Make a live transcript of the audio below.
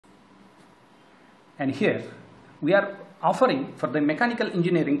And here we are offering for the mechanical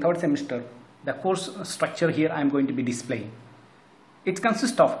engineering third semester the course structure. Here I am going to be displaying. It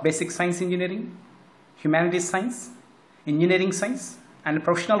consists of basic science engineering, humanities science, engineering science, and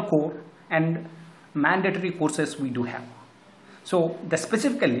professional core and mandatory courses we do have. So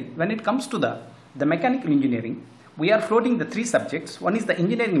specifically when it comes to the mechanical engineering, we are floating the three subjects. One is the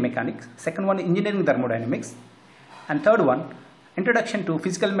engineering mechanics, second one engineering thermodynamics, and third one introduction to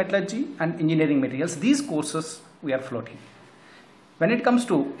physical metallurgy and engineering materials. These courses we are floating. When it comes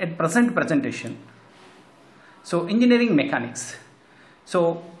to a present presentation, so engineering mechanics,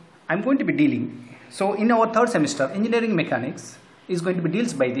 so I'm going to be dealing, so in our third semester engineering mechanics is going to be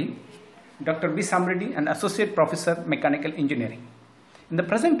deals by the Dr. B. Samreddy and Associate Professor Mechanical Engineering. In the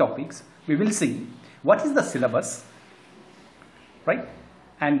present topics we will see what is the syllabus, right,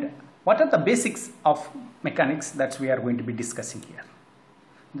 and what are the basics of mechanics that we are going to be discussing here.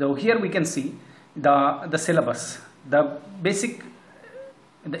 So here we can see the syllabus, the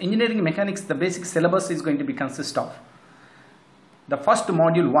engineering mechanics, the basic syllabus is going to be consist of. The first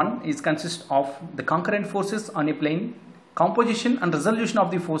module 1 is consist of the concurrent forces on a plane, composition and resolution of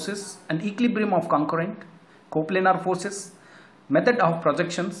the forces and equilibrium of concurrent, coplanar forces, method of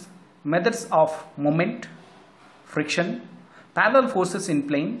projections, methods of moment, friction, parallel forces in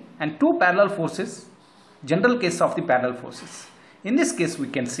plane, and two parallel forces, general case of the parallel forces. In this case we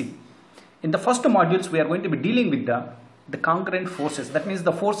can see in the first modules we are going to be dealing with the concurrent forces. That means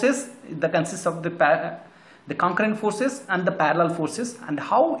the forces that consist of the concurrent forces and the parallel forces, and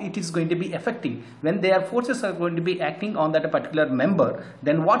how it is going to be affecting when their forces are going to be acting on that particular member,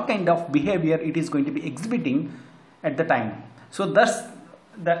 then what kind of behavior it is going to be exhibiting at the time. So thus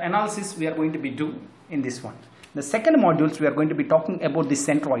the analysis we are going to be do in this one. The second modules we are going to be talking about the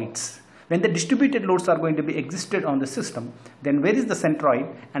centroids. When the distributed loads are going to be existed on the system, then where is the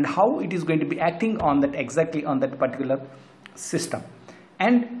centroid and how it is going to be acting on that, exactly on that particular system.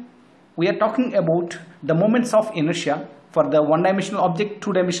 And we are talking about the moments of inertia for the one-dimensional object,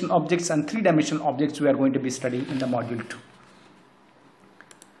 two-dimensional objects, and three-dimensional objects we are going to be studying in the module 2.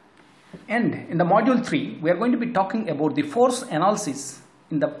 And in the module 3 we are going to be talking about the force analysis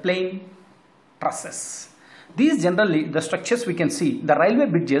in the plane trusses. These generally the structures we can see, the railway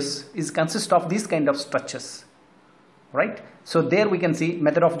bridges is consist of these kind of structures, right? So there we can see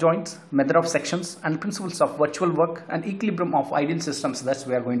method of joints, method of sections, and principles of virtual work and equilibrium of ideal systems that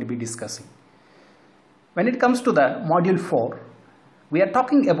we are going to be discussing. When it comes to the module 4, we are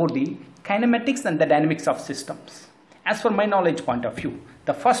talking about the kinematics and the dynamics of systems. As per my knowledge point of view,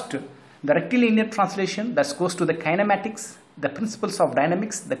 the first, the rectilinear translation that goes to the kinematics, the principles of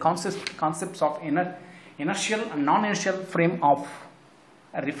dynamics, the concepts of inertial and non-inertial frame of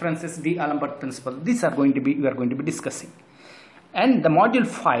references, D'Alembert principle. These are going to be, we are going to be discussing. And the module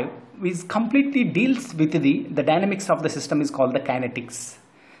 5 is completely deals with the dynamics of the system is called the kinetics.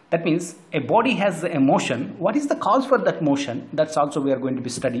 That means a body has a motion. What is the cause for that motion? That's also we are going to be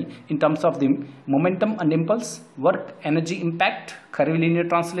studying in terms of the momentum and impulse, work, energy, impact, curvilinear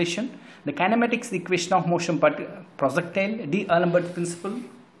translation, the kinematics, the equation of motion projectile, D'Alembert principle,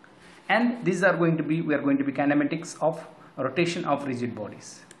 and these are going to be, we are going to be kinematics of rotation of rigid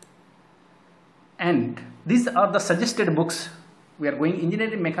bodies. And these are the suggested books. We are going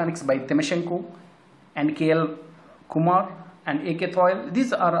engineering mechanics by Timoshenko and K.L. Kumar and A.K. Thoyle.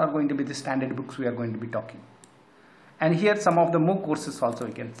 These are going to be the standard books we are going to be talking. And here some of the MOOC courses also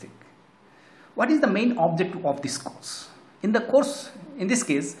we can see. What is the main objective of this course? In the course, in this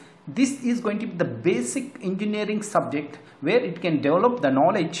case, this is going to be the basic engineering subject where it can develop the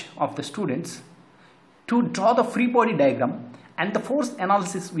knowledge of the students to draw the free body diagram and the force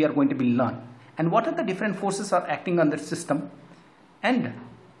analysis we are going to be learn. And what are the different forces are acting on the system and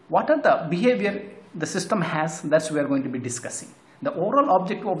what are the behavior the system has, that's we are going to be discussing. The overall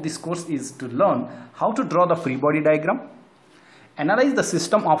objective of this course is to learn how to draw the free body diagram, analyze the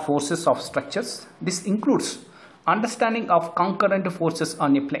system of forces of structures. This includes understanding of concurrent forces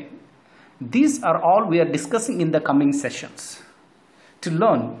on a plane. These are all we are discussing in the coming sessions. To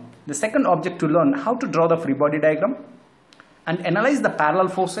learn, the second object to learn how to draw the free body diagram and analyze the parallel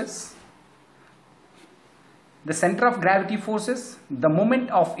forces, the center of gravity forces, the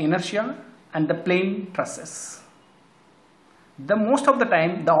moment of inertia, and the plane trusses. The most of the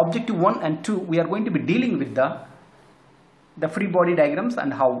time the objective 1 and 2 we are going to be dealing with the free body diagrams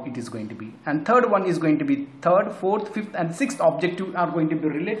and how it is going to be, and third one is going to be third, fourth, fifth, and sixth objective are going to be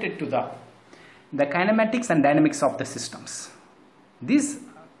related to the kinematics and dynamics of the systems. These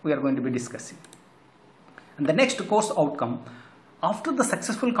we are going to be discussing. And the next course outcome, after the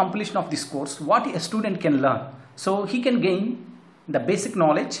successful completion of this course, what a student can learn. So he can gain the basic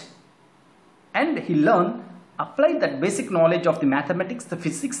knowledge and he learned, apply that basic knowledge of the mathematics, the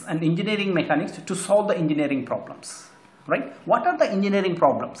physics and engineering mechanics to solve the engineering problems. Right? What are the engineering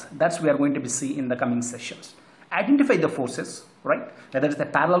problems? That's we are going to be see in the coming sessions. Identify the forces, right? Whether it's the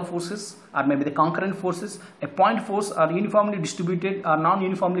parallel forces or maybe the concurrent forces, a point force or uniformly distributed or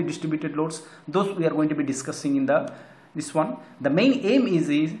non-uniformly distributed loads. Those we are going to be discussing in this one. The main aim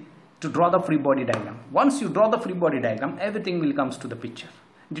is to draw the free body diagram. Once you draw the free body diagram, everything will comes to the picture.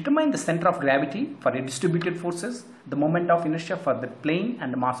 Determine the center of gravity for a distributed forces, the moment of inertia for the plane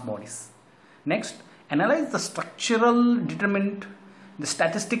and the mass bodies. Next, analyze the structural determinant, the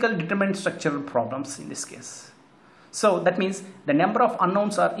statistical determinant structural problems in this case. So that means the number of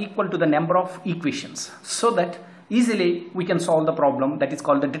unknowns are equal to the number of equations, so that easily we can solve the problem that is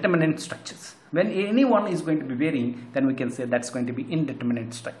called the determinant structures. When any one is going to be varying, then we can say that's going to be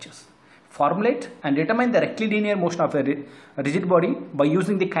indeterminate structures. Formulate and determine the rectilinear motion of a rigid body by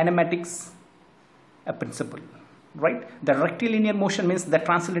using the kinematics principle. Right? The rectilinear motion means the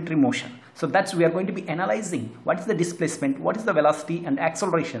translatory motion. So that's we are going to be analyzing what is the displacement, what is the velocity and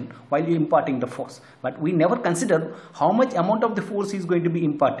acceleration while you imparting the force. But we never consider how much amount of the force is going to be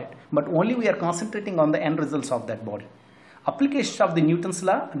imparted, but only we are concentrating on the end results of that body. Application of the Newton's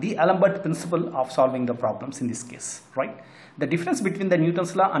law, the D'Alembert principle of solving the problems in this case. Right? The difference between the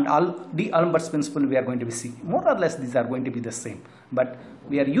Newton's law and D'Alembert's principle we are going to be seeing. More or less these are going to be the same, but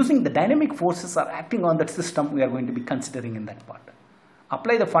we are using the dynamic forces are acting on that system we are going to be considering in that part.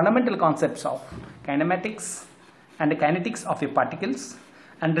 Apply the fundamental concepts of kinematics and the kinetics of a particles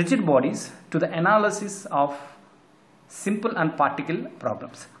and rigid bodies to the analysis of simple and particle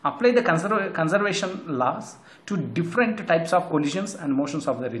problems. Apply the conservation laws to different types of collisions and motions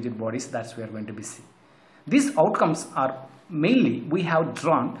of the rigid bodies. That's we are going to be seeing. These outcomes are mainly we have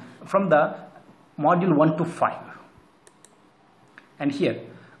drawn from the module 1 to 5. And here,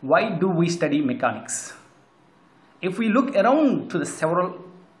 why do we study mechanics? If we look around to the several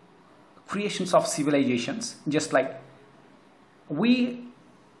creations of civilizations, just like we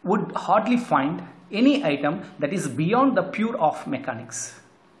would hardly find any item that is beyond the pure of mechanics.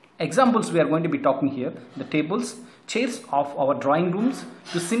 Examples we are going to be talking here, the tables, chairs of our drawing rooms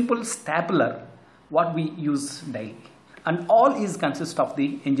to simple stapler what we use daily. And all is consist of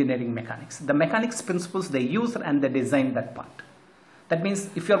the engineering mechanics. The mechanics principles they use and they design that part. That means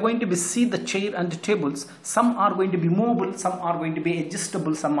if you are going to be see the chair and the tables, some are going to be movable, some are going to be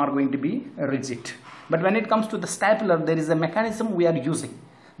adjustable, some are going to be rigid. But when it comes to the stapler, there is a mechanism we are using.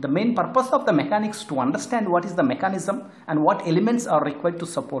 The main purpose of the mechanics to understand what is the mechanism and what elements are required to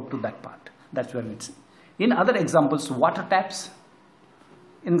support to that part. That's where we see. In other examples, water taps.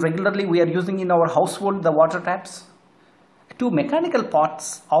 In regularly we are using in our household the water taps. To mechanical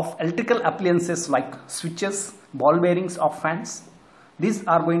parts of electrical appliances like switches, ball bearings of fans. These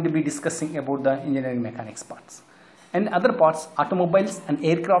are going to be discussing about the engineering mechanics parts. And other parts, automobiles and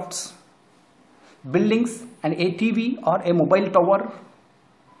aircrafts, buildings and a TV or a mobile tower,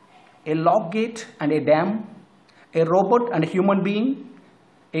 a lock gate and a dam, a robot and a human being,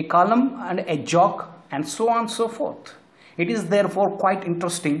 a column and a jog, and so on and so forth. It is therefore quite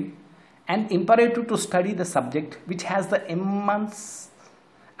interesting and imperative to study the subject which has the immense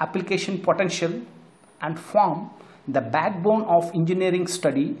application potential and form the backbone of engineering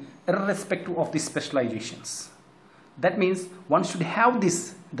study irrespective of the specializations. That means one should have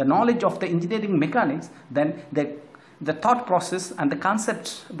the knowledge of the engineering mechanics, then the thought process and the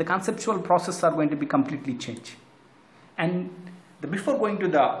conceptual process are going to be completely changed. And before going to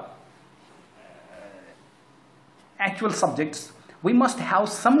the actual subjects, we must have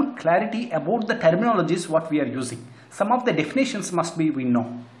some clarity about the terminologies what we are using. Some of the definitions must be we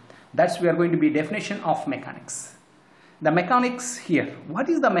know. That's we are going to be definition of mechanics. The mechanics here. What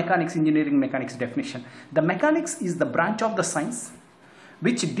is the mechanics, engineering mechanics definition? The mechanics is the branch of the science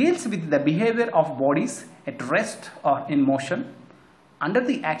which deals with the behavior of bodies at rest or in motion under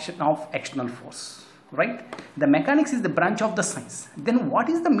the action of external force. Right? The mechanics is the branch of the science. Then what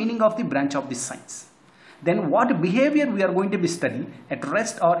is the meaning of the branch of this science? Then what behavior we are going to be studying at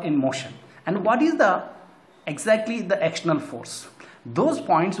rest or in motion, and what is exactly the external force. Those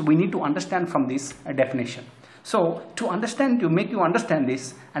points we need to understand from this definition. So to make you understand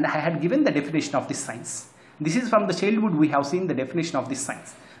this, and I had given the definition of this science. This is from the childhood we have seen the definition of this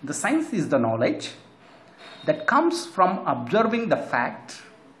science. The science is the knowledge that comes from observing the fact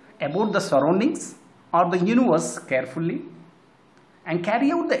about the surroundings or the universe carefully and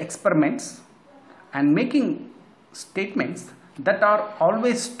carry out the experiments and making statements that are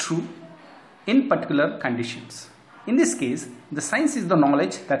always true in particular conditions. In this case, the science is the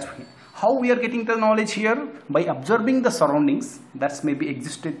knowledge. That's how we are getting the knowledge here, by observing the surroundings that may be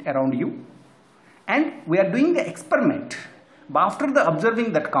existed around you and we are doing the experiment. But after the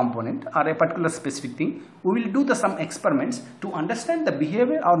observing that component or a particular specific thing, we will do some experiments to understand the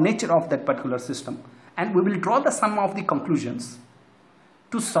behavior or nature of that particular system, and we will draw the sum of the conclusions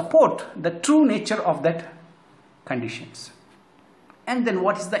to support the true nature of that conditions. And then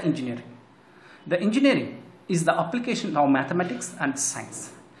what is the engineering? The engineering is the application of mathematics and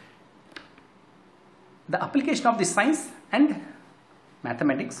science. The application of the science and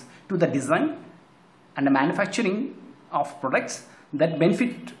mathematics to the design and the manufacturing of products that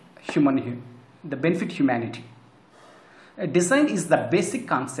benefit humanity. Design is the basic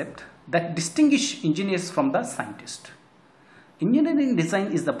concept that distinguishes engineers from the scientists. Engineering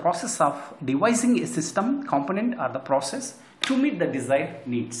design is the process of devising a system, component, or the process to meet the desired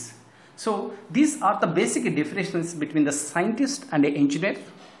needs. So these are the basic differences between the scientist and the engineer,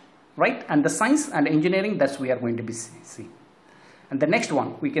 right? And the science and engineering, that's we are going to be seeing. And the next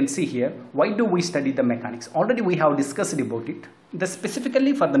one we can see here, why do we study the mechanics? Already we have discussed about it.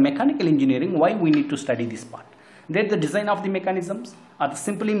 Specifically for the mechanical engineering, why we need to study this part. That the design of the mechanisms or the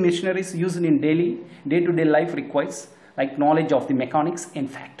simply machineries used in day-to-day life requires like knowledge of the mechanics. In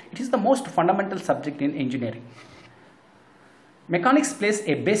fact, it is the most fundamental subject in engineering. Mechanics plays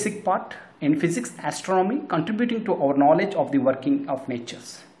a basic part in physics, astronomy, contributing to our knowledge of the working of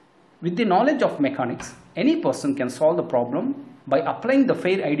natures. With the knowledge of mechanics, any person can solve the problem by applying the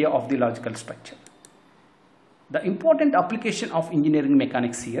fair idea of the logical structure. The important application of engineering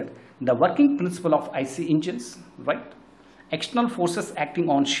mechanics here, the working principle of IC engines, right? External forces acting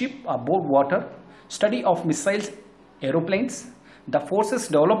on ship above water, study of missiles, aeroplanes, the forces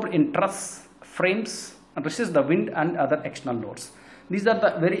developed in truss, frames, and resist the wind and other external loads. These are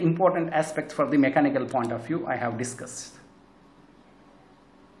the very important aspects for the mechanical point of view I have discussed.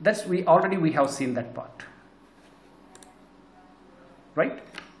 That's we have seen that part. Right?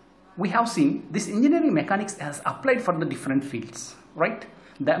 We have seen this engineering mechanics as applied for the different fields, right?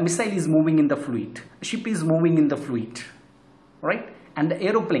 The missile is moving in the fluid, ship is moving in the fluid, right? And the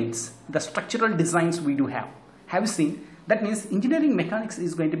aeroplanes, the structural designs we do have seen. That means engineering mechanics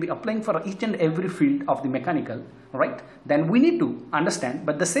is going to be applying for each and every field of the mechanical, right? Then we need to understand,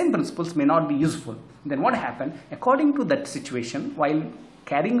 but the same principles may not be useful. Then what happened? According to that situation, while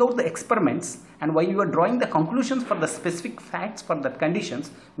carrying out the experiments and while you are drawing the conclusions for the specific facts for that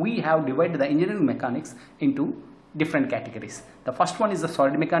conditions, we have divided the engineering mechanics into different categories. The first one is the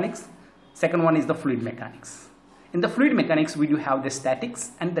solid mechanics, second one is the fluid mechanics. In the fluid mechanics, we do have the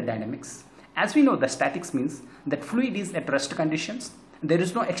statics and the dynamics. As we know, the statics means that fluid is at rest conditions. There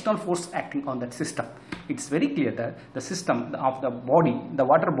is no external force acting on that system. It's very clear that the system of the body, the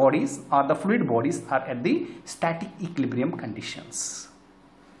water bodies or the fluid bodies are at the static equilibrium conditions.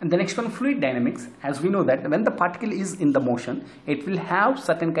 And the next one, fluid dynamics. As we know that when the particle is in the motion, it will have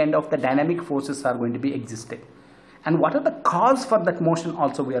certain kind of the dynamic forces are going to be existed. And what are the cause for that motion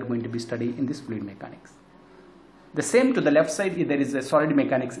also we are going to be studying in this fluid mechanics. The same to the left side, there is a solid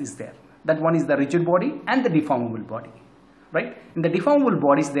mechanics is there. That one is the rigid body and the deformable body, right? In the deformable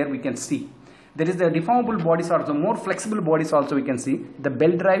bodies there we can see. There is the deformable bodies also, more flexible bodies also we can see. The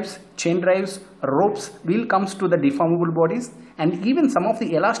belt drives, chain drives, ropes, wheel comes to the deformable bodies, and even some of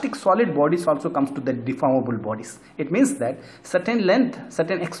the elastic solid bodies also comes to the deformable bodies. It means that certain length,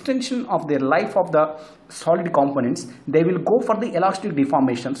 certain extension of their life of the solid components, they will go for the elastic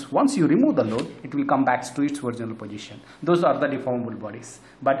deformations. Once you remove the load, it will come back to its original position. Those are the deformable bodies.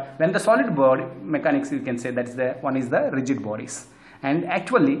 But when the solid body mechanics, you can say that the one is the rigid bodies. And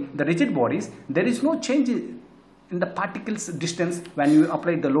actually the rigid bodies, there is no change in the particles distance when you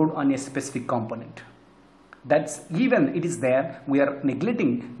apply the load on a specific component. That's even it is there, we are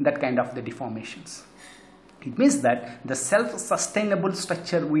neglecting that kind of the deformations. It means that the self-sustainable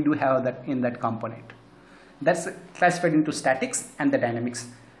structure we do have that in that component. That's classified into statics and the dynamics.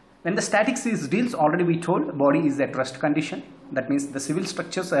 When the statics is deals, already we told body is at rest condition. That means the civil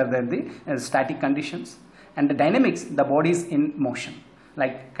structures are there, the static conditions. And the dynamics, the body is in motion,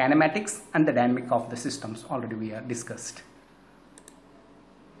 like kinematics and the dynamic of the systems already we have discussed.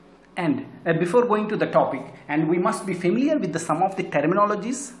 And before going to the topic, and we must be familiar with some of the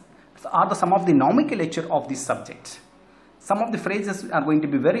terminologies or some of the nomenclature of these subjects. Some of the phrases are going to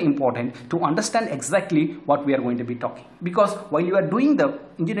be very important to understand exactly what we are going to be talking. Because while you are doing the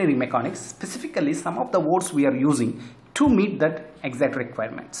engineering mechanics, specifically some of the words we are using to meet that exact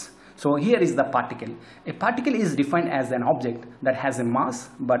requirements. So here is the particle. A particle is defined as an object that has a mass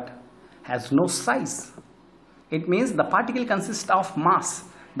but has no size. It means the particle consists of mass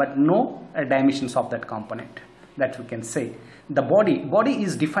but no dimensions of that component. That we can say. The body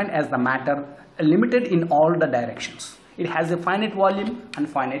is defined as the matter limited in all the directions. It has a finite volume and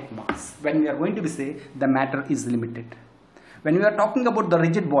finite mass. When we are going to say the matter is limited. When we are talking about the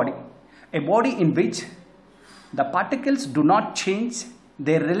rigid body, a body in which the particles do not change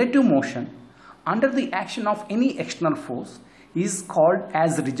their relative motion under the action of any external force is called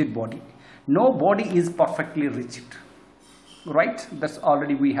as rigid body. No body is perfectly rigid, right? That's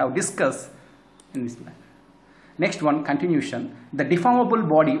already we have discussed in this manner. Next one, continuation. The deformable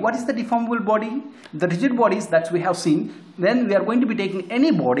body. What is the deformable body? The rigid bodies that we have seen. Then we are going to be taking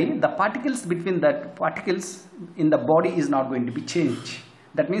any body. The particles between that particles in the body is not going to be changed.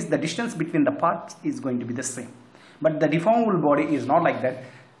 That means the distance between the parts is going to be the same. But the deformable body is not like that.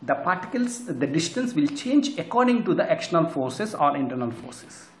 The particles, the distance will change according to the external forces or internal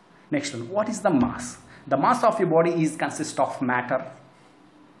forces. Next one, what is the mass? The mass of a body consists of matter.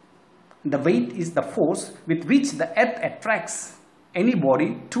 The weight is the force with which the earth attracts any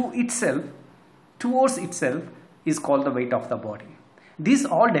body to itself, towards itself, is called the weight of the body. These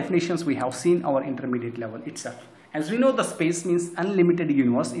all definitions we have seen our intermediate level itself. As we know, the space means unlimited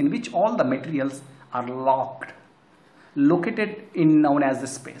universe in which all the materials are located in known as the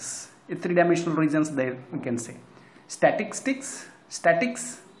space. In three-dimensional regions there we can say. Statics is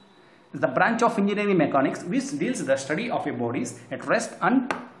the branch of engineering mechanics which deals with the study of a bodies at rest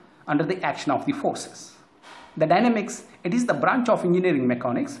and under the action of the forces. The dynamics, it is the branch of engineering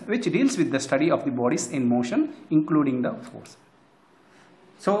mechanics which deals with the study of the bodies in motion including the force.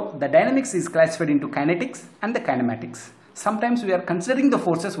 So the dynamics is classified into kinetics and the kinematics. Sometimes we are considering the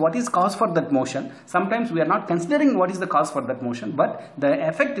forces, what is cause for that motion. Sometimes we are not considering what is the cause for that motion, but the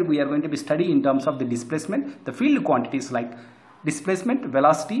effect we are going to be studying in terms of the displacement, the field quantities like displacement,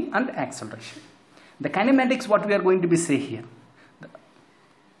 velocity and acceleration. The kinematics, what we are going to be say here.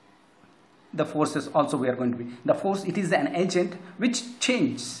 The forces also we are going to be. The force, it is an agent which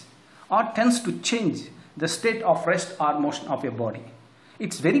changes or tends to change the state of rest or motion of a body.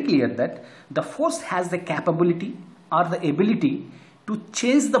 It's very clear that the force has the capability or the ability to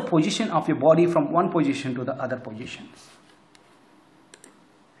change the position of a body from one position to the other positions.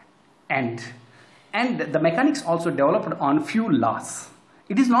 And the mechanics also developed on few laws.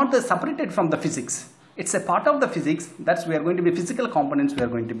 It is not separated from the physics. It's a part of the physics. That's we are going to be physical components we are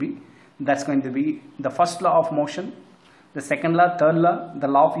going to be. That's going to be the first law of motion, the second law, third law, the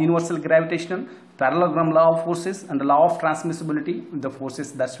law of universal gravitational, parallelogram law of forces and the law of transmissibility, the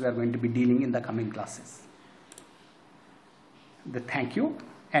forces that we are going to be dealing in the coming classes. Thank you.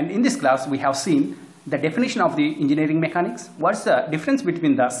 And in this class we have seen the definition of the engineering mechanics. What's the difference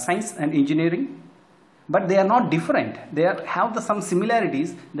between the science and engineering? But they are not different. They have some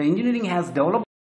similarities. The engineering has developed